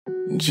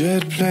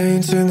Jet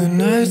planes in the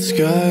night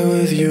sky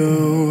with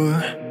you,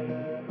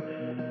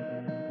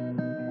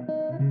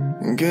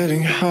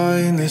 getting high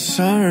in the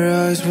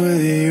sunrise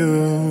with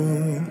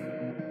you,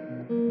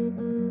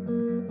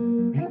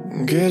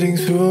 getting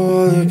through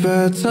all the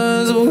bad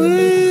times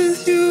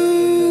with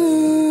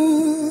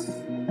you.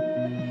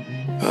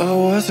 I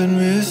wasn't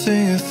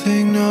missing a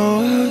thing, no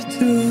I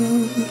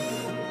do.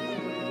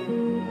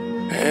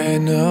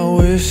 And I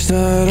wish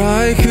that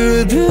I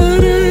could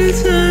build a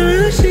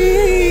time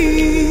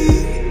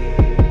machine,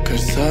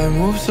 'cause time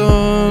moves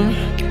on,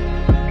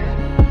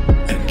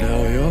 and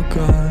now you're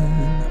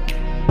gone.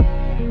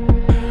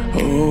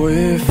 Oh,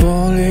 if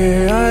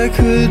only I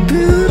could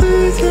build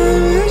a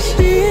time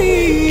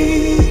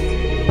machine,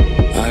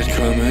 I'd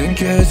come and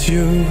get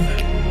you.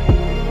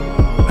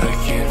 I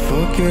can't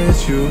forget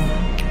you.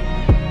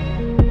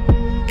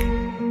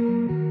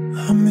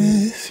 I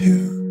miss you,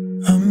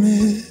 I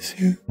miss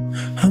you,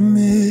 I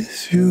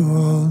miss you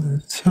all the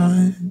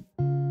time.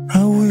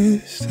 I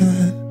wish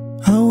that,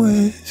 I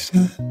wish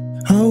that,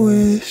 I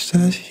wish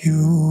that you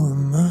were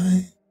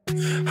mine.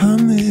 I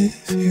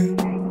miss you,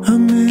 I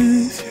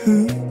miss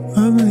you,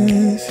 I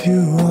miss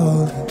you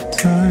all the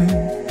time.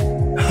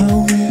 I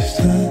wish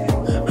that,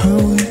 I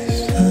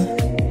wish that,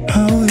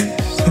 I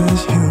wish that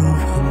you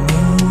were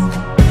mine.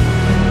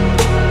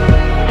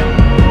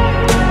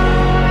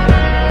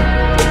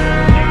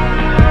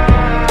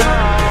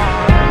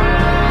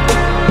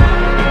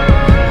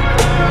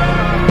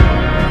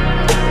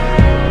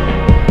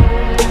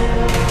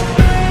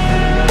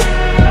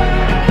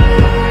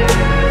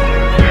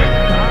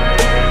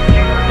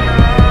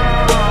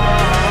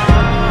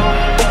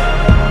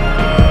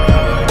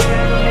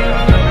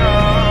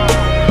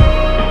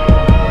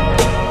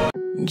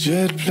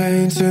 Jet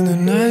planes in the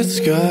night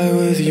sky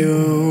with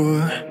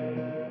you,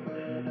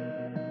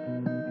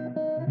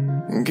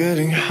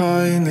 getting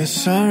high in the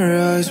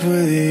sunrise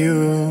with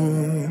you,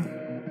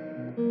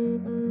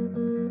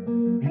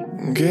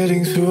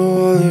 getting through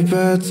all the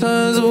bad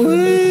times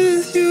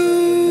with you.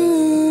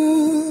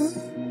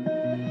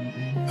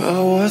 I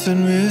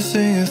wasn't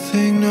missing a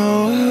thing, no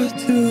I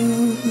do.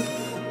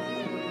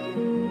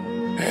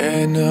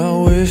 And I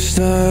wish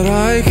that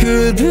I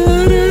could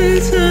build a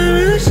time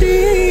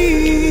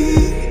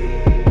machine,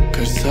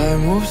 'cause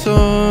time moves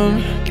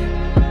on,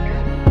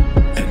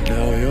 and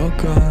now you're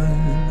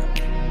gone.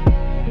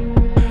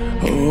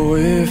 Oh,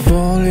 if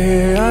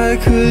only I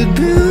could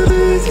build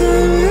a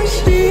time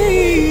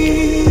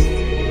machine,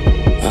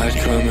 I'd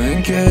come and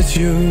get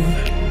you.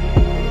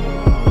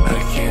 I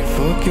can't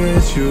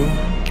forget you.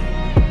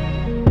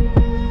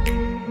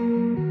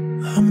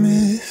 I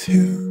miss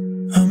you,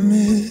 I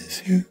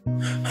miss you,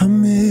 I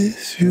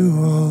miss you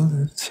all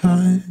the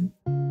time.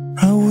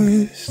 I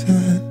wish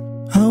that,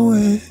 I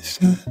wish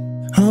that,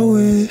 I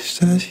wish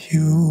that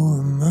you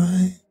were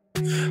mine.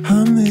 I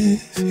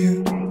miss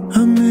you,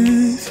 I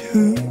miss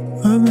you,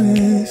 I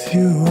miss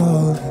you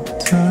all the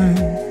time.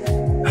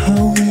 I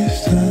wish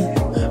that,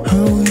 I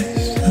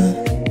wish that,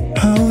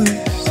 I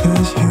wish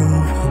that you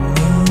were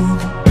mine.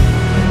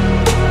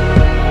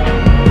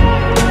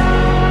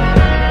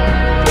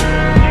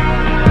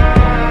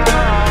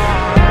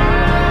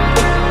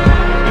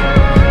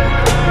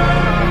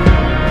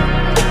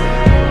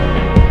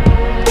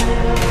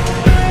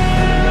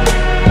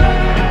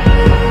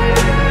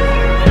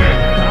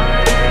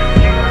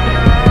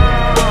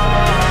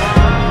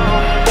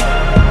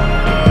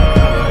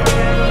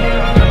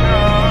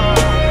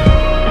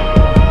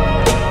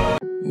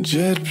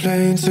 Jet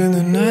planes in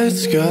the night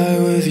sky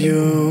with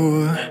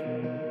you,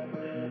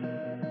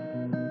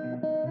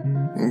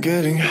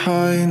 getting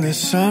high in the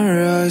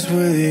sunrise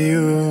with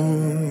you,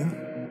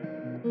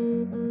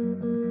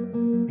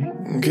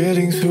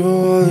 getting through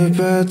all the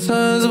bad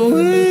times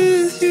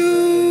with you.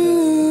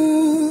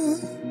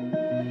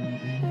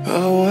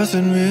 I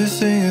wasn't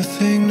missing a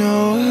thing, no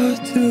I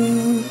do.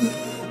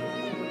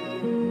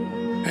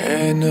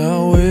 And I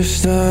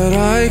wish that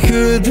I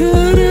could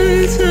build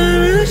a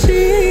time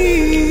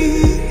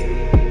machine,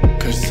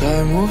 'cause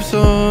time moves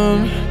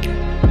on,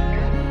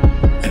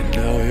 and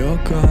now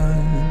you're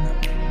gone.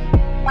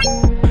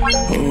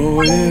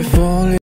 Oh, if only